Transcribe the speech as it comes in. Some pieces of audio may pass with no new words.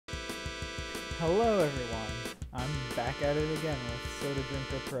Hello everyone, I'm back at it again with Soda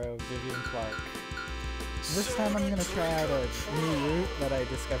Drinker Pro Vivian Clark. This time I'm going to try out a new route that I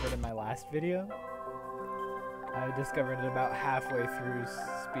discovered in my last video. I discovered it about halfway through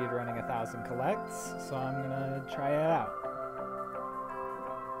speedrunning 1000 collects, so I'm going to try it out.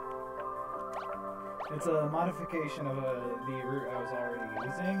 It's a modification of the route I was already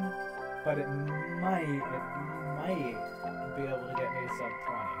using, but it might be able to get me to sub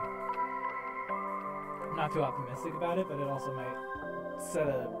 20. I'm not too optimistic about it, but it also might set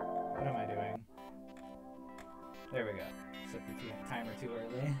a... What am I doing? There we go. Set the timer too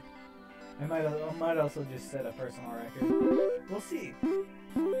early. I might also just set a personal record. We'll see.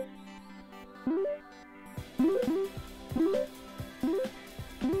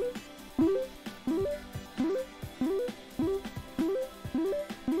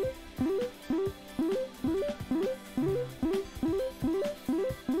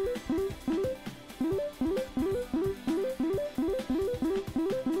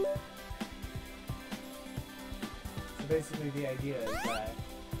 Basically the idea is that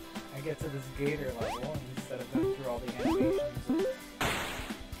I get to this gator level, and instead of going through all the animations,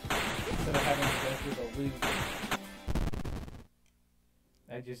 instead of having to go through the loop,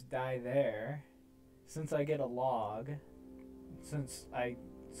 I just die there. Since I get a log, since I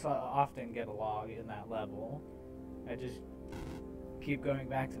so often get a log in that level, I just keep going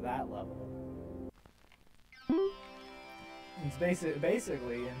back to that level. It's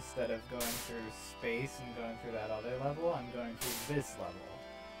basically, instead of going through space and going through that other level, I'm going through this level,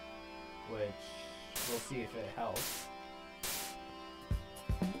 which we'll see if it helps.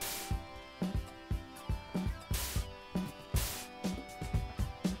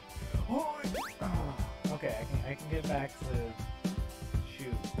 Oh, okay, I can get back to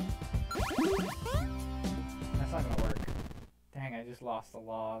shoot. That's not gonna work. Dang, I just lost a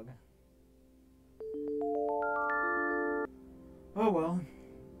log. Oh well,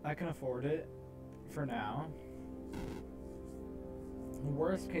 I can afford it for now.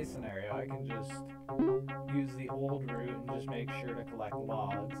 Worst case scenario, I can just use the old route and just make sure to collect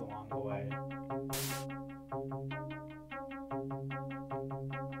logs along the way.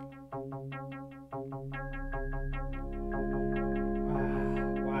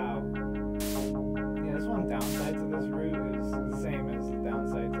 Wow. Yeah, this one downside to this route is the same as the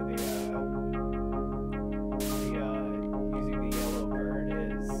downside to the using the yellow bird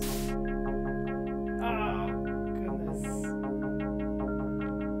is... Oh, goodness.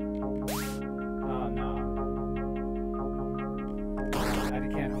 Oh, no. I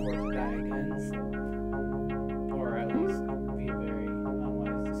can't afford to die again, so... Or at least it would be a very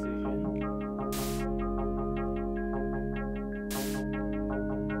unwise decision.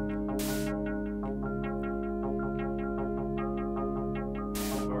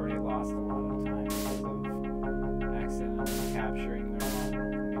 And I've already lost a lot of time because of accidentally capturing the wrong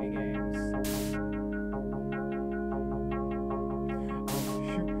minigames. Oh,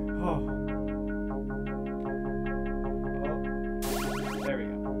 shoot. Oh. Oh. There we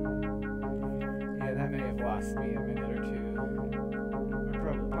go. Yeah, that may have lost me a minute or two.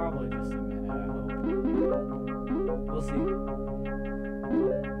 Or probably just a minute, I hope. We'll see.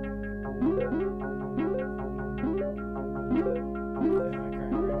 Yeah, my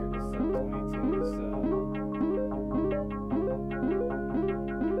current record is sub 22, so...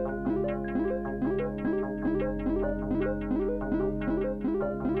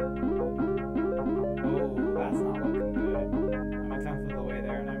 Oh, that's not looking good. I'm a 10th of the way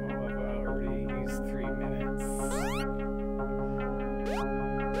there, and I've already used 3 minutes.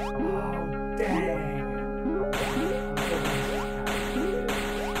 Oh, dang!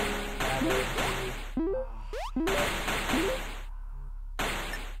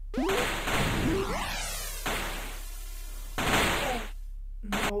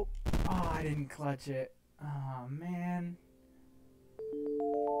 Nope. Oh, I didn't clutch it. Oh, man.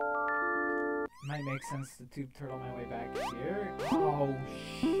 Might make sense to tube turtle my way back here. Oh,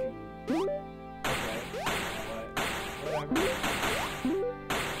 shoot. Okay, whatever.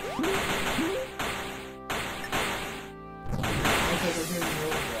 Looks like we're doing the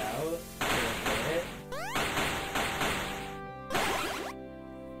old route for a bit.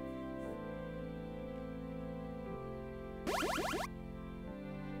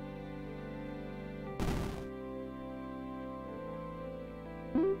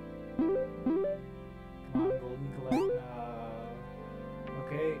 Come on, golden collect.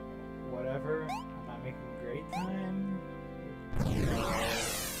 Okay, whatever. I'm not making great time.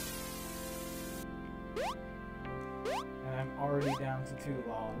 And I'm already down to 2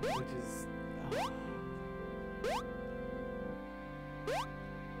 logs, which is...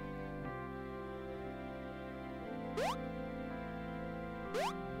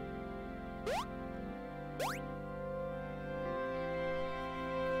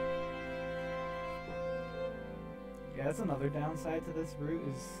 Yeah, that's another downside to this route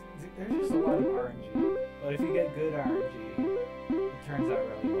is there's just a lot of RNG. But if you get good RNG, it turns out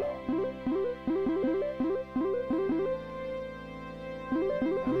really well.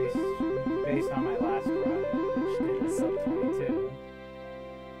 At least based on my last run, which did a sub 22.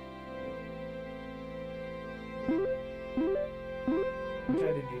 Which I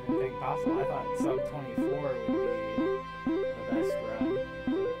didn't even think possible. I thought sub 24 would be the best run.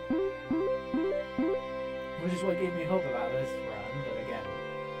 Which is what gave me hope about this run, but again,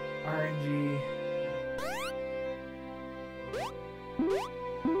 RNG.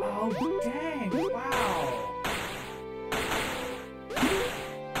 Oh dang! Wow.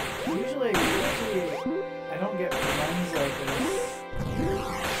 Usually I don't get runs like this.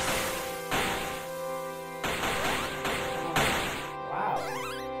 Wow.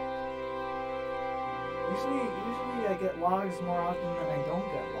 Usually I get logs more often than I don't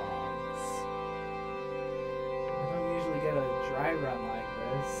get logs. I don't usually get a dry run like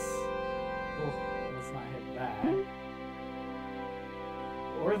this. Oh, let's not hit that.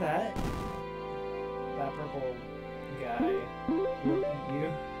 Or that purple guy will eat you.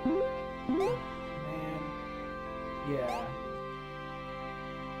 Man, yeah.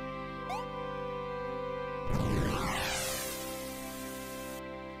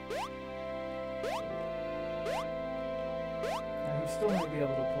 I'm still gonna be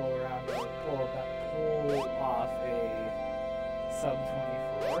able to pull off a sub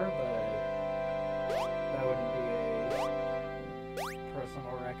 24, but that wouldn't be a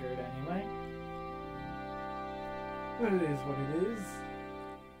personal record anyway. But it is what it is.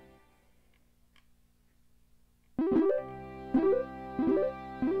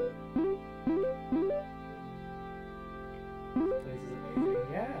 This place is amazing.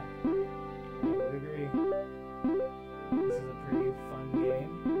 Yeah, I would agree. This is a pretty fun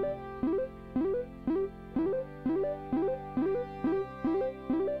game.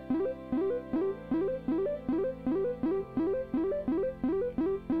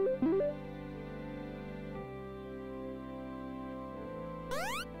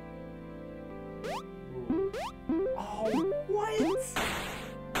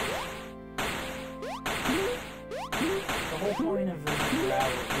 Point of this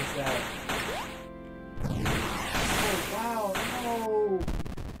route is that. Oh wow!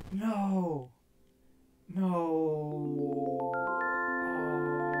 No! Oh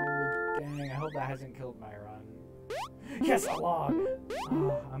dang! I hope that hasn't killed my run. Yes, a log.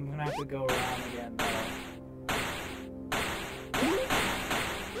 Oh, I'm gonna have to go around again though.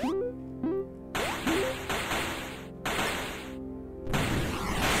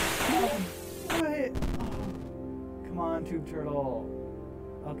 Tube turtle.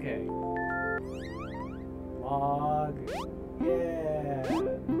 Okay. Log. Yeah.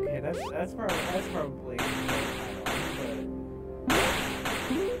 Okay, that's probably but...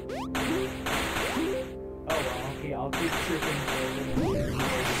 Oh well, okay, I'll keep trooping forward.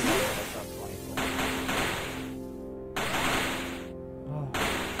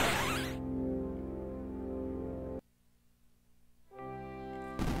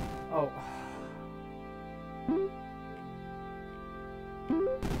 Oh.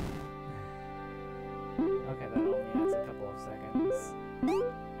 Okay, that only adds a couple of seconds.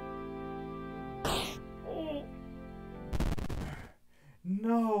 Oh.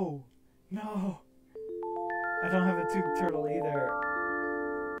 No! I don't have a tube turtle either.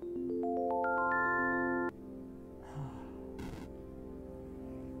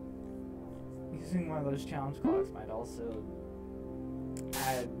 Using one of those challenge clocks might also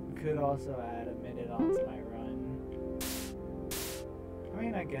could also add a minute onto my run. I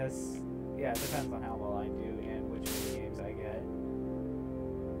mean, I guess, yeah, it depends on how well I do and which mini games I get.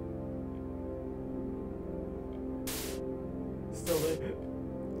 Still,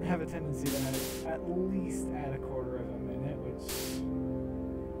 they have a tendency to at least add a quarter of a minute, which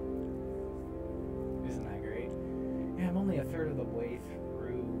isn't that great. Yeah, I'm only a third of the way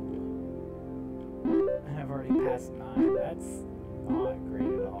through, and I've already passed 9. That's not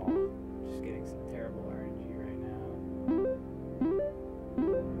great at all. Just getting some terrible RNG right now.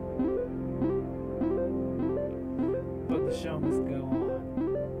 But the show must go on.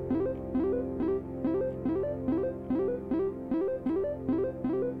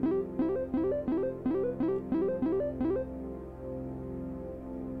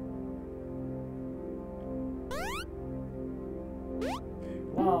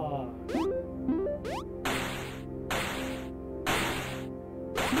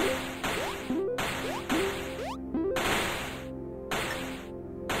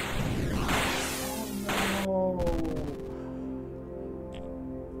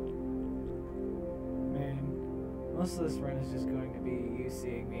 of this run is just going to be you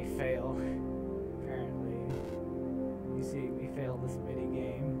seeing me fail. Apparently. You seeing me fail this mini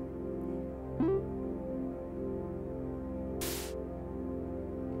game.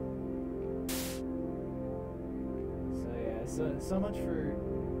 So yeah, so much for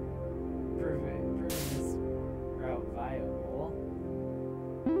proving this route viable.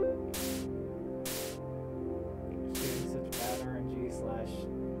 Just doing such bad RNG slash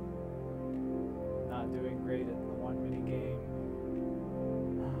not doing great at the one mini game.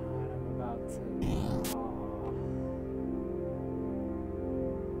 And I'm about to.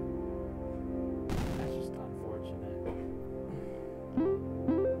 That's just unfortunate.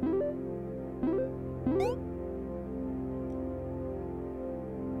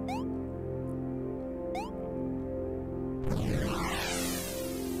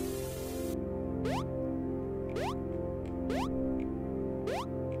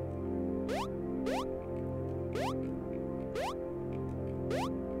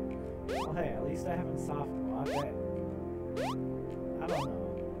 Well, hey, at least I haven't soft locked it. I don't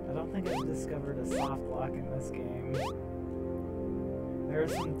know. I don't think I've discovered a soft lock in this game. There are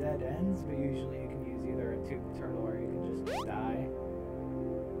some dead ends, but usually you can use either a tube turtle or you can just die.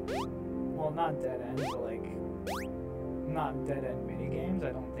 Well, not dead ends, but like, not dead end mini games.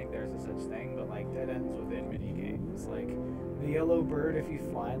 I don't think there's a such thing, but like dead ends within mini games. Like the yellow bird, if you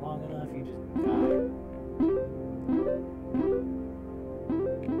fly long enough, you just die.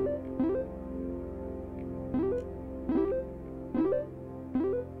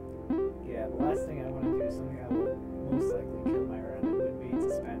 Yeah, the last thing I want to do is something that will most likely kill my run. It would be to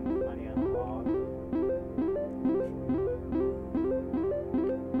spend money on a log.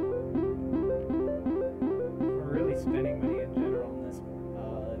 Or really spending money in general in this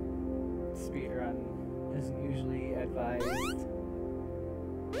speedrun isn't usually advised.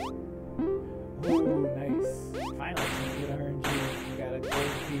 Ooh, nice. Finally, some good RNG. We got a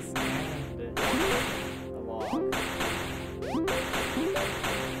gold piece and a log.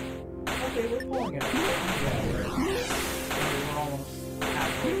 Okay, we're pulling it. Yeah, we're almost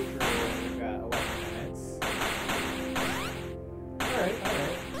halfway through. We've got 11 minutes. Alright.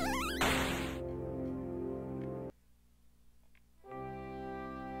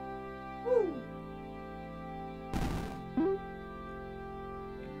 Woo!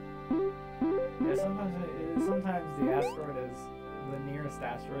 Yeah, sometimes the asteroid the nearest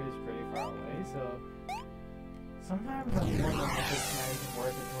asteroid is pretty far away, so sometimes I'm wondering if it's not even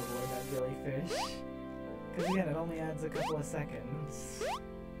worth it to avoid that jellyfish. Because again, it only adds a couple of seconds.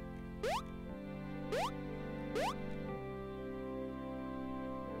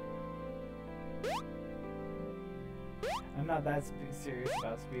 I'm not that serious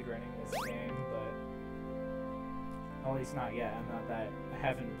about speedrunning this game, but at least not yet. I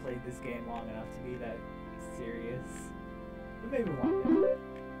haven't played this game long enough to be that serious. But maybe one day.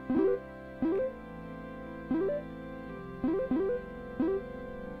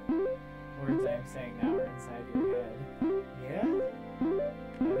 Words I am saying now are inside your head. Yeah?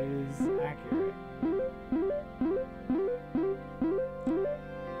 That is accurate.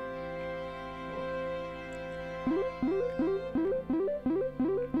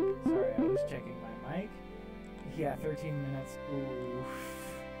 Sorry, I was checking my mic. Yeah, 13 minutes. Oof.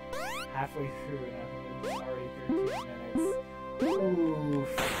 Halfway through and I'm already 13 minutes. Oof.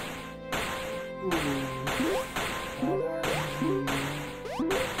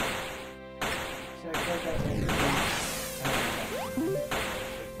 Should I click that later?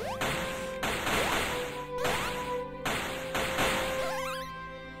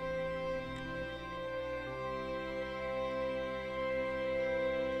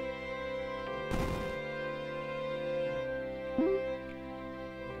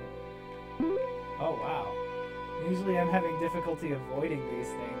 Oh wow. Usually I'm having difficulty avoiding these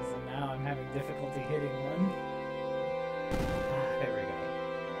things, and now I'm having difficulty hitting one. There we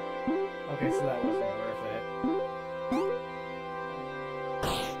go. Okay, so that wasn't worth it.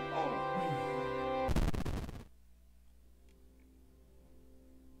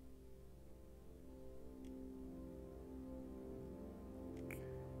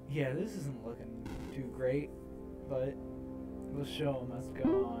 Yeah, this isn't looking too great, but the show must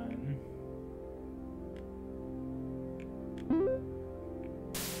go on.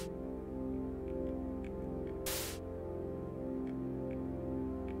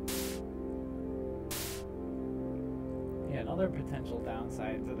 Yeah, another potential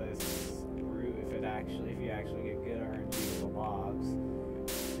downside to this route, if you actually get good RNG with the logs,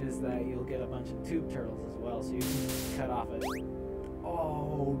 is that you'll get a bunch of tube turtles as well, so you can cut off it.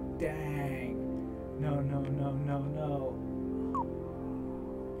 Oh, dang. No.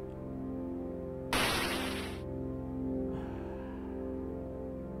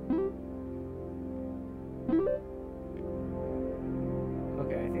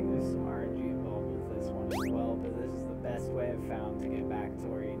 have found to get back to the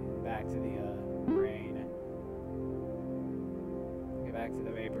brain. Get back to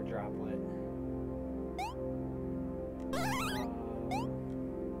the vapor droplet.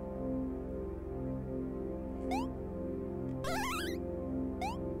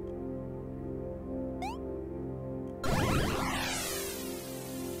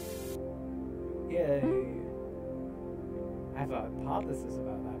 Yay! I have a hypothesis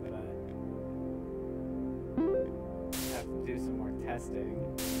about that, but I have to do some more testing.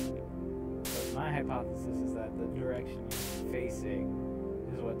 But my hypothesis is that the direction you're facing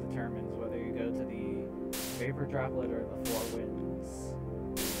is what determines whether you go to the vapor droplet or the four winds.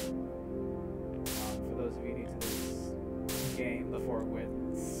 For those of you new to this game, the four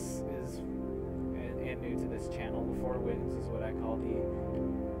winds is, and new to this channel, the four winds is what I call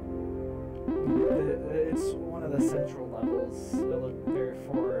it's one of the central levels. They're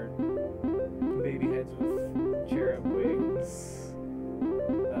four baby heads with cherub wings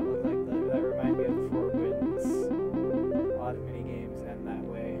that look like that remind me of the four winds. A lot of mini games end that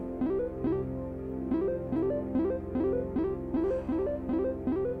way.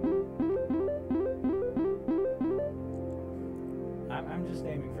 I'm just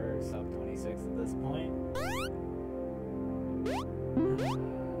aiming for sub 26 at this point.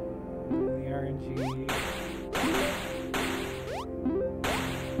 The RNG.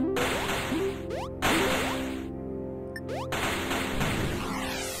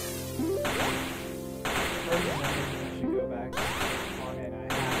 I should go back on it.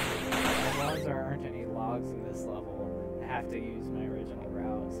 As long as there aren't any logs in this level, I have to use my original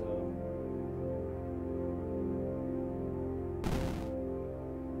route, so.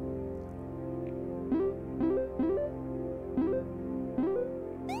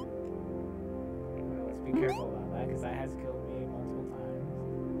 Be careful about that, because that has killed me multiple times.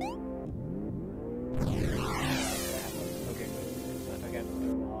 Okay, good. So if I get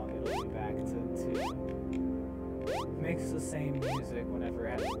another log, it'll be back to 2. It makes the same music whenever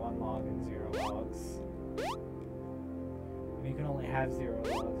it has 1 log and 0 logs. And you can only have 0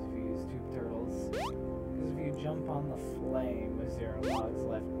 logs if you use tube turtles. Because if you jump on the flame with 0 logs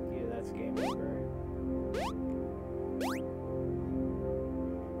left, yeah, that's game over.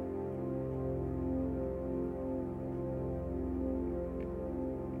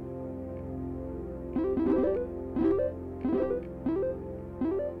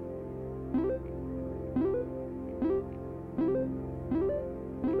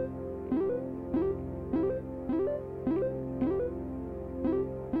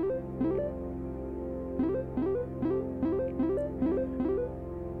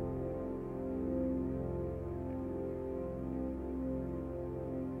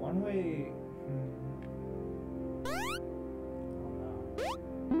 One way.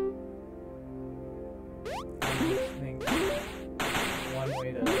 I think one way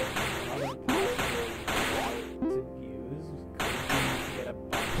to use to get a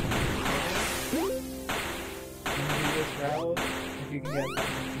bunch this route if you can get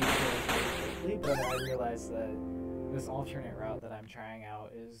quickly, but I realized that this alternate route that I'm trying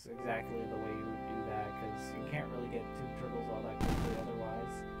out is exactly the way you would do that, because you can't really get tube turtles all that quickly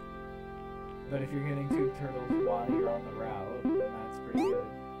otherwise. But if you're getting tube turtles while you're on the route, then that's pretty good.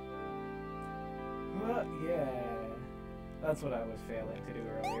 But yeah, that's what I was failing to do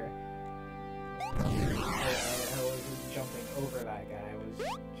earlier. I wasn't jumping over that guy, I was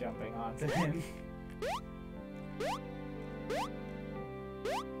jumping onto him.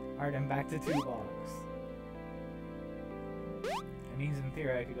 Alright, I'm back to 2 logs. It means in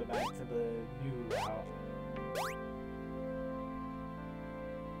theory I could go back to the new route.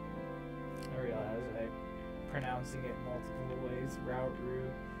 I realize I'm pronouncing it multiple ways. Route.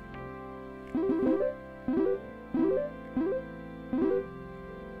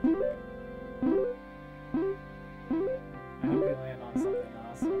 I hope we land on something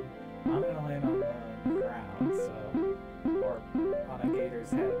awesome. I'm gonna land on the ground, so, or on a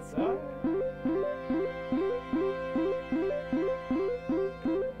gator's head, so.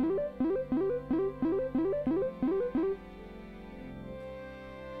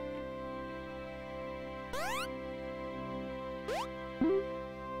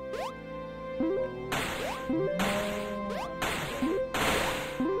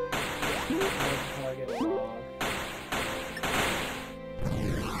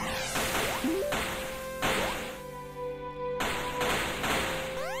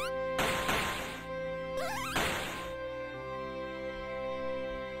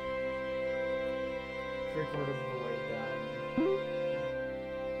 Three-quarters of the way done.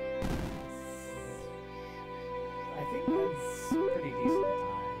 I think that's a pretty decent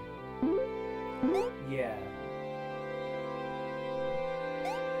time. Yeah.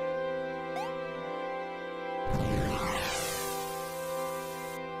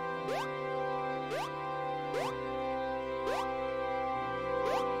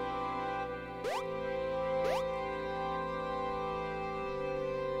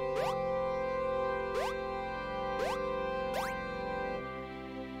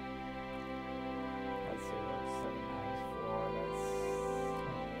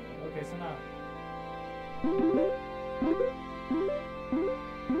 Listen up.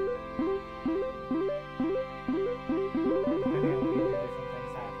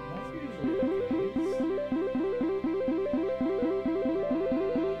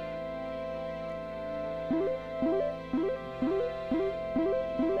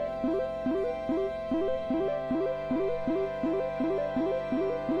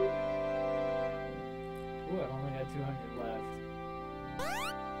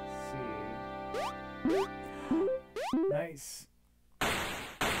 Nice. Alright.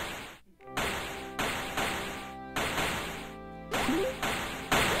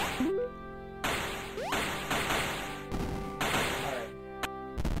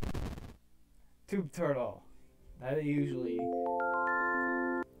 Tube turtle. That usually...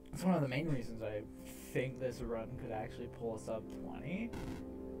 That's one of the main reasons I think this run could actually pull us up 20.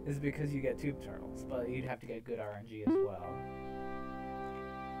 Is because you get tube turtles, but you'd have to get good RNG as well.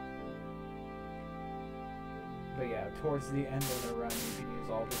 But yeah, towards the end of the run, you can use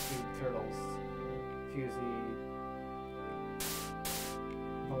all the tube turtles to use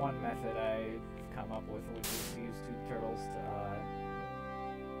the one method I've come up with, which is to use tube turtles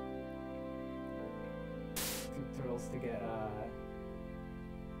to get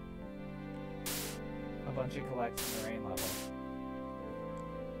a bunch of collects in the rain level.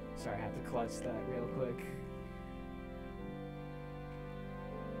 Sorry, I have to clutch that real quick.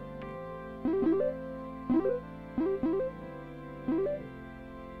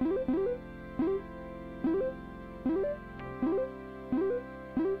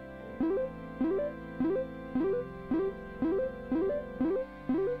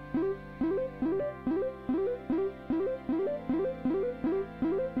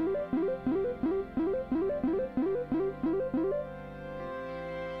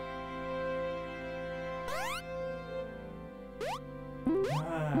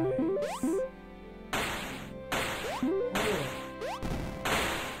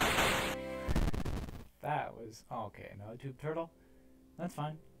 Okay, no tube turtle. That's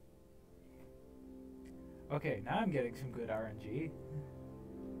fine. Okay, now I'm getting some good RNG.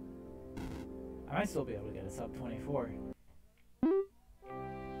 I might still be able to get a sub 24.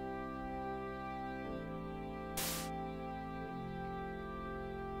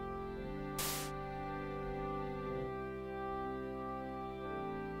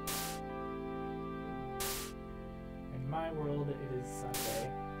 In my world, it is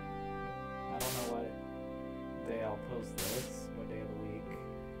Sunday. I don't know what day I'll post this, what day of the week.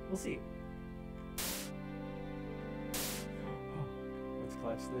 We'll see. Let's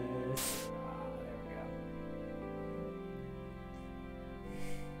clutch this. There we go.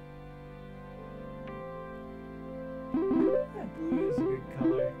 Blue is a good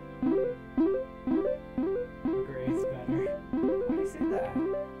color. Gray is better. Why do you say that?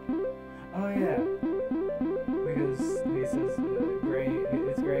 Oh yeah. Because he says gray,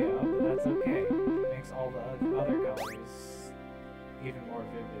 it's gray up, but that's okay. Makes all the other colors even more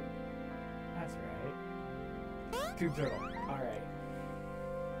vivid. That's right. Tube turtle. Alright.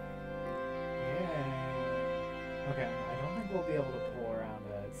 Yeah. Okay, I don't think we'll be able to pull around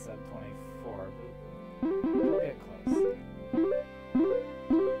at sub 24, but we'll get close.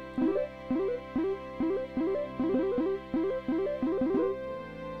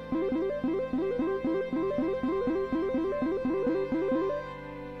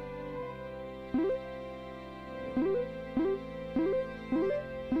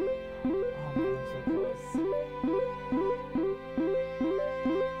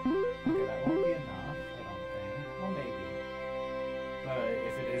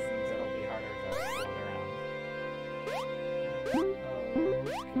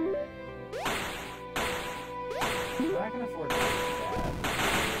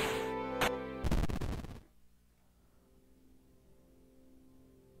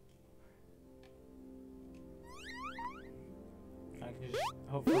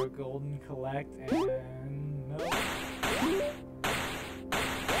 Hope for a golden collect and no.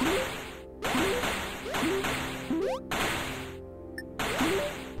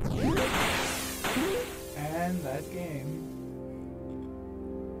 And that's game.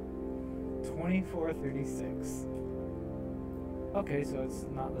 24-36. Okay, so it's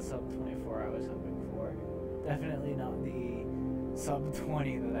not the sub 24 I was hoping for. Definitely not the sub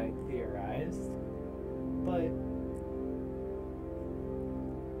 20 that I theorized. But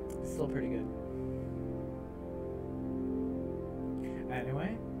still pretty good.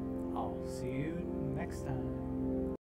 Anyway, I'll see you next time.